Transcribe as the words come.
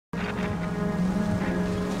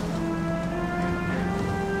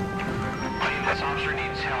Officer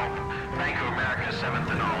needs help. Bank of America, 7th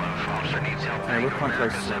and Olive. Officer needs help. Okay, we're quite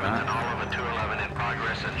close to 7th that. and Olive at 211 in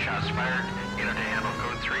progress and shots fired. Unit to handle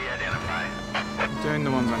code 3, identify. I'm doing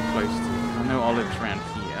the ones I'm close to. I know Olive's around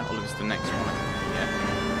here. Olive's the next one here.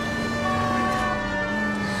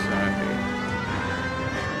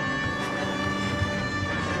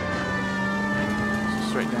 So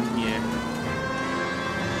straight down here.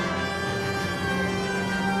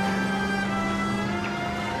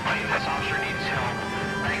 This officer needs help.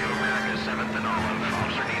 Bank of America, 7th and Olive.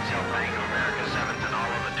 Officer needs help. Bank of America, 7th and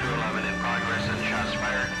Olive at 211 in progress and shots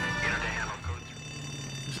fired. Unit to handle code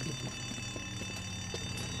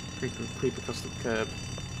 3. Creep across the curb.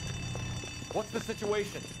 What's the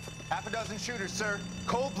situation? Half a dozen shooters, sir.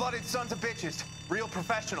 Cold-blooded sons of bitches. Real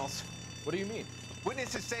professionals. What do you mean?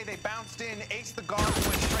 Witnesses say they bounced in, aced the guard, and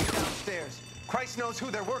went straight downstairs. Christ knows who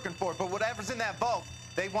they're working for, but whatever's in that vault,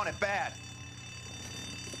 they want it bad.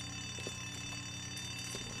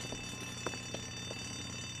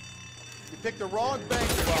 You picked the wrong bank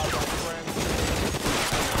to rob, my friend.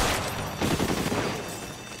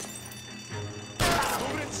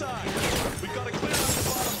 Move it inside. We've got to clear out the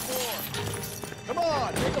bottom floor. Come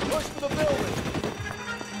on, make a push for the building.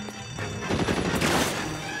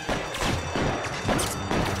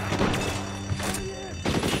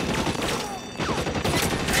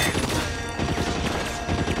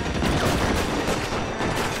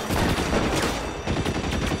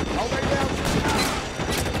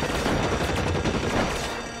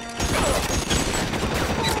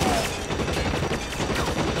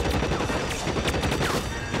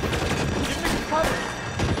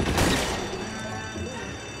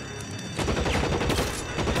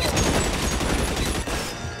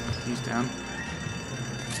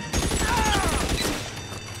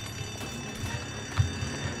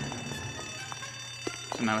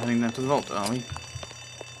 Now we're heading down to the vault, are we?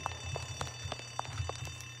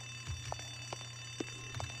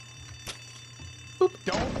 Boop.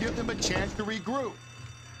 Don't give them a chance to regroup.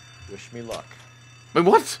 Wish me luck. Wait,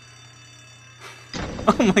 what?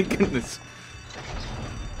 Oh my goodness.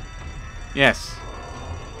 Yes.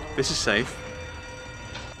 This is safe.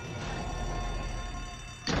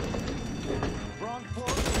 Wrong floor,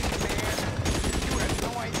 man. You have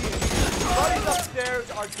no idea. The buddies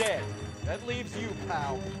upstairs are dead. That leaves you,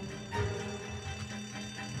 pal.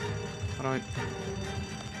 How do I...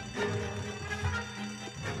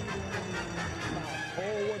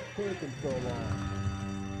 Oh, what's taking so long?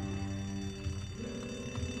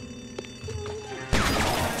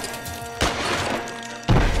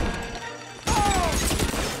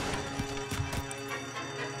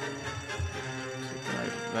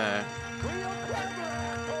 Right there.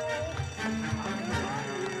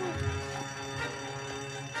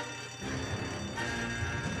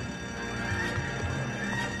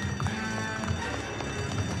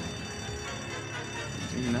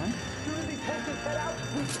 You know?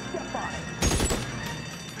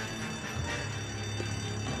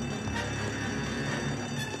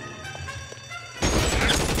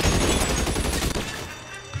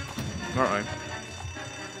 Alright.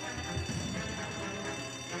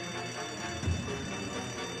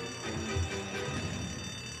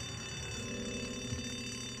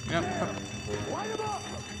 Yep. Light 'em up!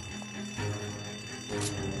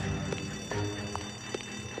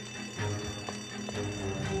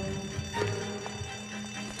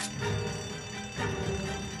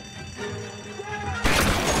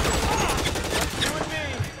 You and me,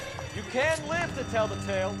 you can live to tell the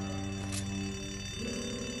tale.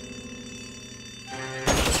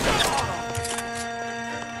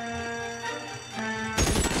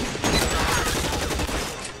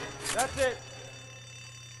 That's it.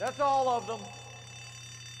 That's all of them.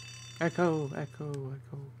 Echo, echo,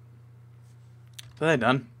 echo. So they're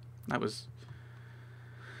done. That was...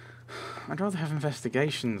 I'd rather have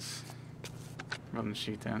investigations rather than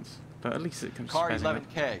shootouts. But at least it comes Car spazzing up.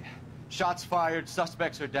 11K. Shots fired,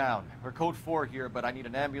 suspects are down. We're code 4 here, but I need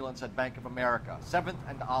an ambulance at Bank of America. 7th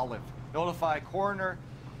and Olive. Notify coroner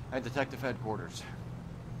and detective headquarters.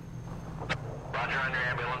 Roger on your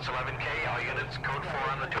ambulance, 11K. All units, code 4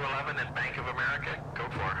 on the 211 at Bank of America.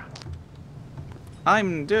 Code 4.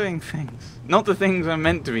 I'm doing things. Not the things I'm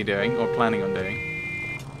meant to be doing or planning on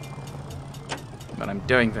doing. But I'm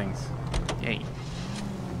doing things. Yay.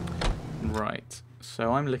 Right.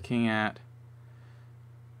 So I'm looking at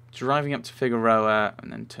driving up to Figueroa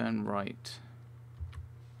and then turn right.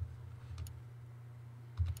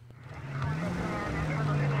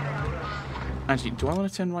 Actually, do I want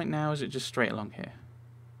to turn right now or is it just straight along here?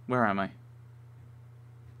 Where am I?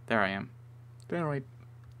 There I am. There I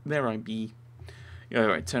be. Yeah,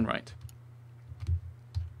 right, turn right.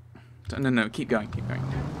 No, keep going, keep going.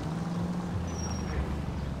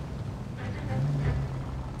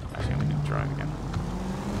 Actually, we need to drive again.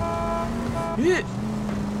 Yeah.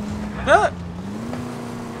 Ah!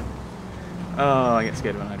 Oh, I get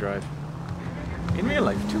scared when I drive. In real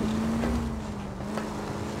life, too.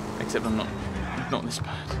 Except I'm not this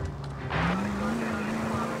bad.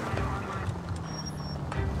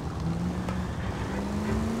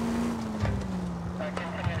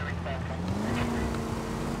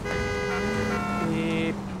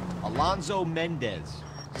 Alonzo Mendez.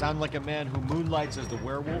 Sound like a man who moonlights as the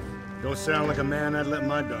werewolf? Don't sound like a man I'd let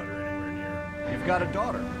my daughter anywhere near. You've got a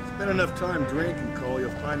daughter. Spend enough time drinking, Cole, you'll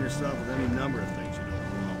find yourself with any number of things you don't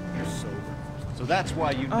know. You're sober. So that's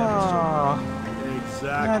why you never Oh,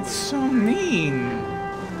 Exactly. that's so mean.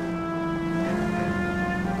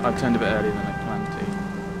 I turned a bit earlier than I planned to.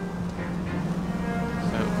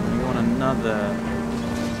 So we want another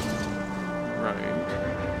road.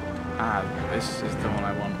 Ah, this is the one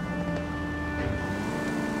I want.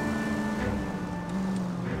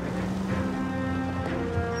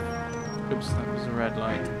 Oops, that was a red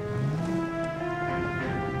light.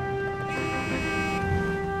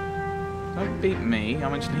 Don't beat me.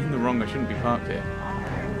 I'm actually in the wrong. I shouldn't be parked here.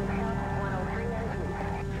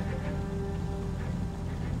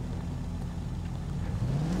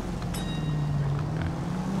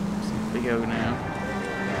 Big O now.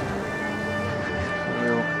 So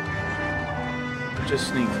we'll just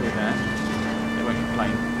sneak through there. They won't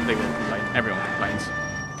complain. They will complain. Everyone complains.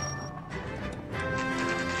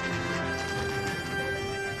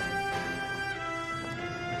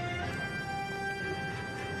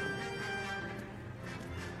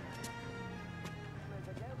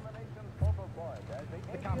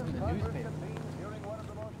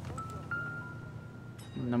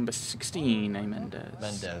 Number 16, Mendez.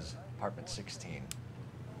 Mendez, apartment 16.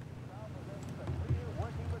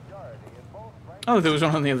 Oh, there was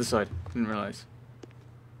one on the other side. Didn't realise.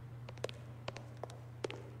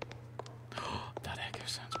 That echo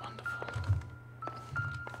sounds wonderful.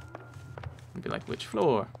 I'd be like, which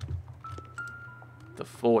floor? The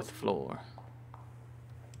 4th floor.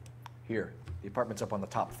 Here, the apartment's up on the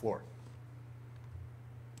top floor.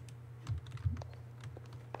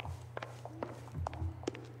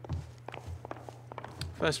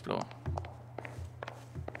 First floor.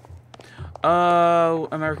 Oh,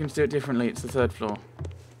 Americans do it differently. It's the 3rd floor.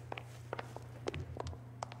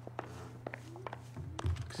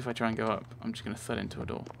 Because if I try and go up, I'm just going to thud into a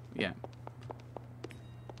door. Yeah.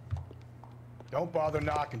 Don't bother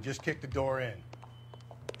knocking, just kick the door in.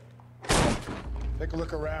 Take a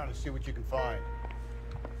look around and see what you can find.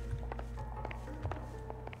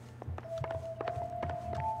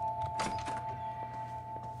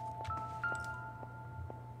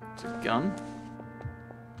 It's a gun.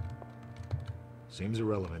 Seems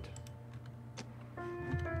irrelevant.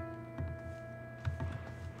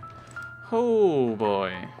 Oh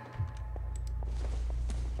boy.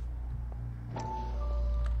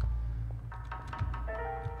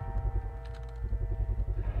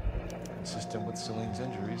 Consistent with Celine's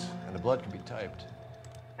injuries, and the blood can be typed.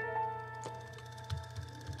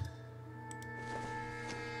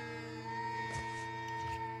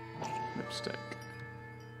 Lipstick.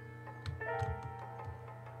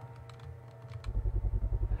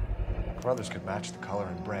 Brothers could match the color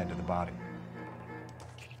and brand of the body.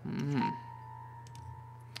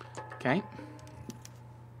 Okay.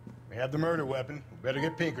 We have the murder weapon. We better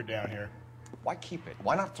get Pinker down here. Why keep it?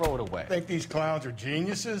 Why not throw it away? Think these clowns are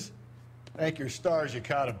geniuses? Thank your stars you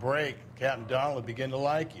caught a break. Captain Donald will begin to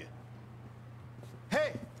like you.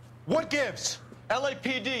 Hey, what gives?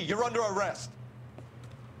 LAPD, you're under arrest.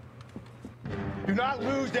 Do not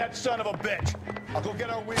lose that son of a bitch. I'll go get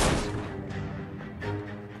our wheels.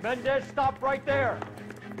 Mendez, stop right there.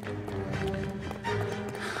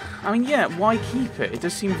 I mean, yeah, why keep it? It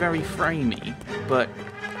does seem very framey, but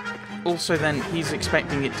also then he's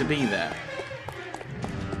expecting it to be there.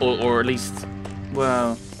 Or at least,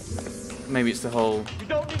 well, maybe it's the whole You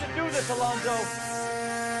don't need to do this, Alonzo.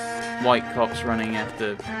 white cops running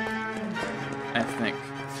after ethnic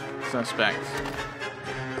suspects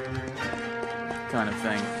kind of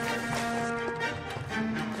thing.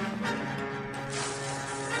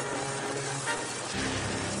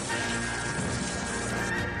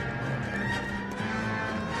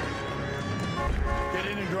 Get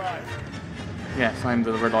in and drive. Yes, I'm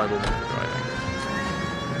the reliable one for driving.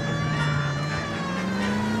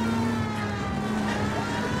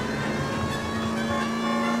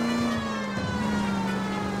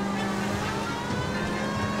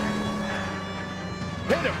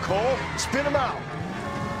 Hit him, Cole. Spin him out.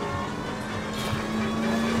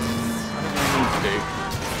 I don't really need to do.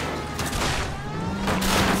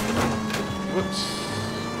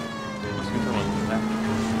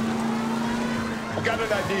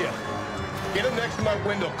 idea. Get him next to my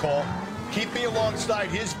window, Cole. Keep me alongside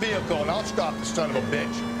his vehicle, and I'll stop the son of a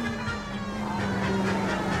bitch.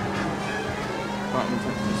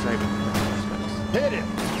 Hit him.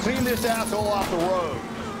 Clean this asshole off the road.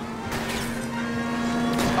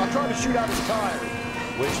 I'll try to shoot out his tires.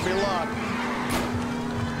 Wish me luck.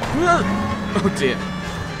 Oh dear.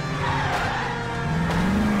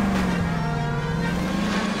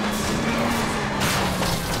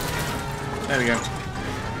 There we go.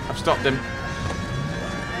 I've stopped him.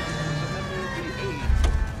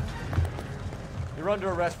 You're under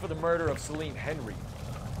arrest for the murder of Celine Henry.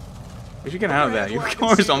 We should get out of there. Your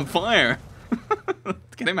car is on fire.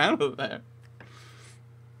 Let's get him out of there.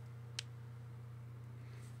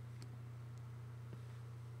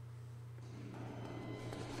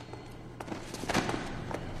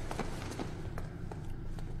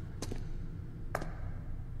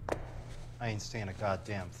 I ain't saying a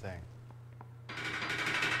goddamn thing.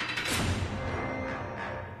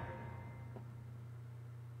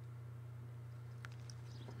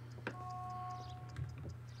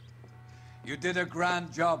 You did a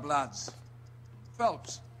grand job, lads.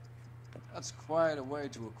 Phelps, that's quite a way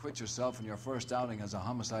to acquit yourself in your first outing as a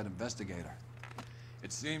homicide investigator.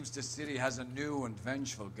 It seems the city has a new and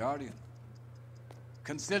vengeful guardian.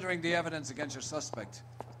 Considering the evidence against your suspect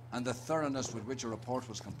and the thoroughness with which a report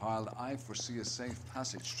was compiled, I foresee a safe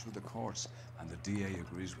passage through the courts, and the DA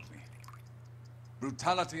agrees with me.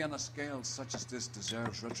 Brutality on a scale such as this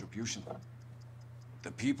deserves retribution.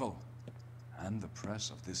 The people and the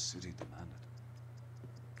press of this city demand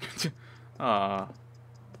it. Ah.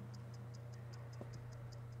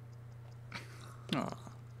 Ah.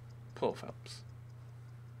 Poor Phelps.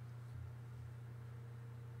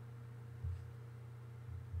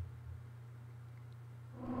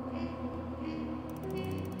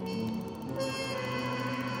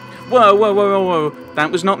 Whoa, whoa, whoa, whoa, whoa.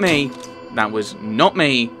 That was not me. That was not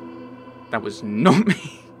me. That was not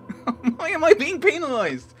me. Why am I being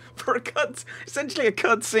penalised? For a cut, essentially a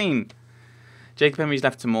cut scene. Jacob Emery's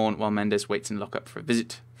left to mourn while Mendes waits in lockup for a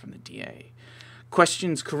visit from the DA.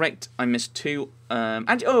 Questions correct. I missed 2.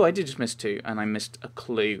 Oh, I did just miss 2, and I missed a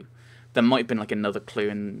clue. There might have been like another clue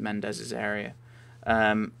in Mendes's area.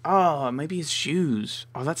 Oh, maybe his shoes.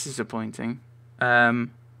 Oh, that's disappointing.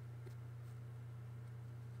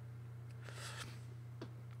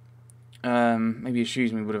 Maybe his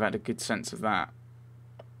shoes. We would have had a good sense of that.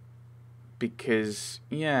 Because,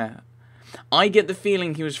 yeah, I get the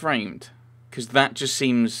feeling he was framed. Because that just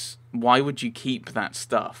seems... Why would you keep that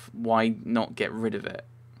stuff? Why not get rid of it?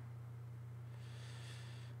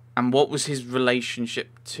 And what was his relationship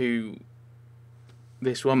to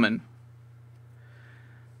this woman?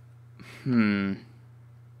 Right.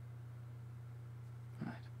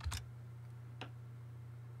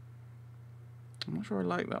 I'm not sure I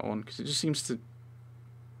like that one, because it just seems to...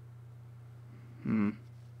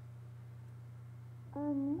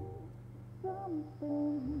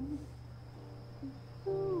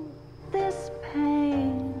 This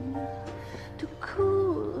pain to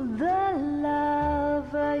cool the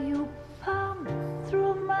lava you pump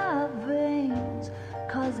through my veins,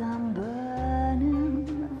 'cause I'm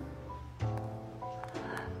burning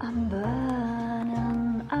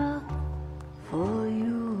up for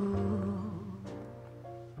you.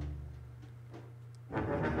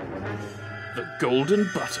 The Golden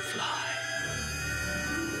Butterfly.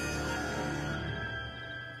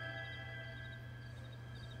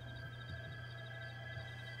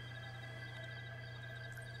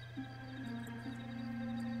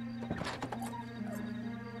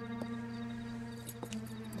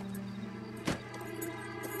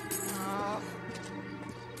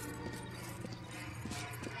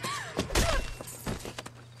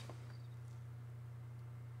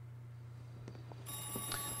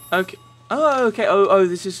 Okay. Oh, okay. Oh,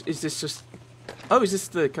 this is this just... Oh, is this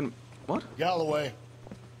the kind of... What? Galloway.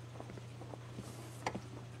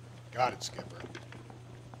 Got it, Skipper.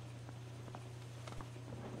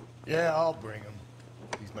 Yeah, I'll bring him.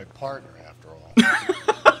 He's my partner, after all.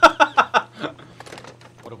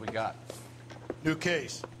 What have we got? New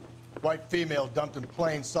case. White female dumped in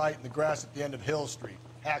plain sight in the grass at the end of Hill Street.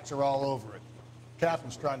 Hacks are all over it.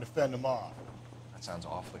 Captain's trying to fend them off. That sounds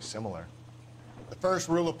awfully similar. The first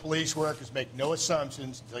rule of police work is make no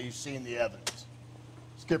assumptions until you've seen the evidence.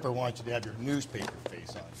 Skipper wants you to have your newspaper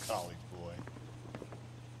face on, college boy.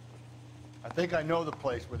 I think I know the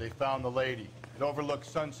place where they found the lady. It overlooks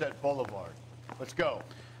Sunset Boulevard. Let's go.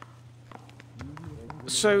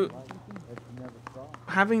 So,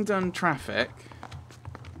 having done traffic...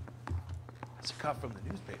 That's a cut from the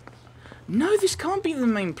newspaper. No, this can't be the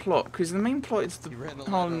main plot, because the main plot is the You ran the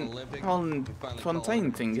line on Olympic, Holland you finally Fontaine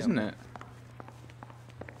followed thing, it. isn't it?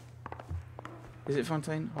 Is it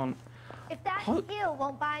Fontaine? Holland? If that Hol- hill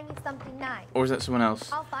won't buy me something nice, Or is that someone else?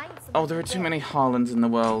 I'll find something. Oh, there are too many Haalands in the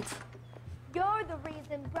world. You're the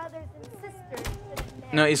reason brothers and sisters shouldn't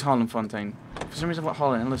marry. No, it is Harlan Fontaine. For some reason I've got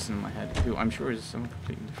Harlan Ellison in my head, who I'm sure is someone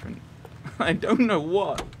completely different. I don't know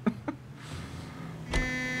what.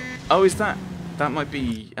 Oh, is that? That might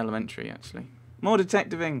be Elementary, actually. More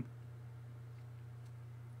detectiving!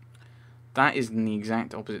 That is in the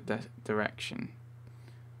exact opposite direction.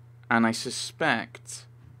 And I suspect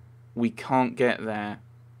we can't get there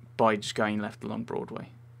by just going left along Broadway.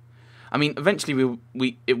 I mean, eventually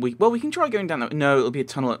we can try going down that. No, it'll be a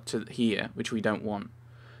tunnel up to here, which we don't want.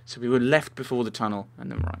 So we were left before the tunnel, and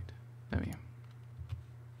then right. There we go.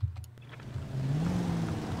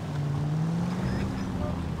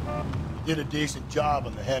 You did a decent job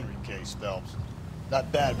on the Henry case, Phelps.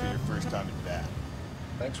 Not bad for your first time at bat.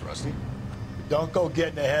 Thanks, Rusty. But don't go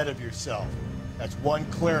getting ahead of yourself. That's one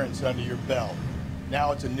clearance under your belt.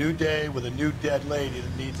 Now it's a new day with a new dead lady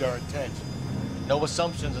that needs our attention. No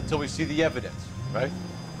assumptions until we see the evidence, right?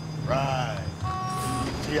 Right.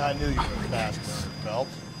 See, I knew you were a fast learner,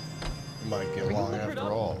 Phelps. You might get along after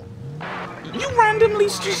all. You randomly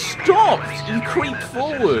just stopped and creeped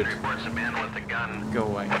forward. Reports a man with a gun Go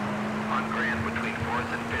away. on Grand between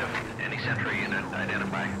 4th and 5th. Any Central unit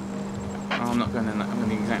identify. Oh, I'm not going in that. I'm going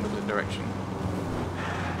the exact opposite direction.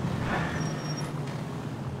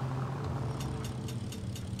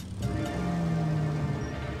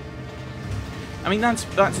 I mean, that's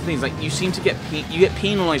the thing. Is like you seem to get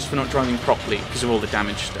penalised for not driving properly because of all the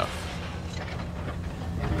damage stuff.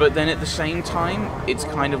 But then at the same time, it's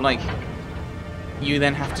kind of like you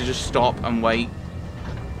then have to just stop and wait,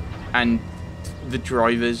 and the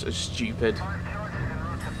drivers are stupid.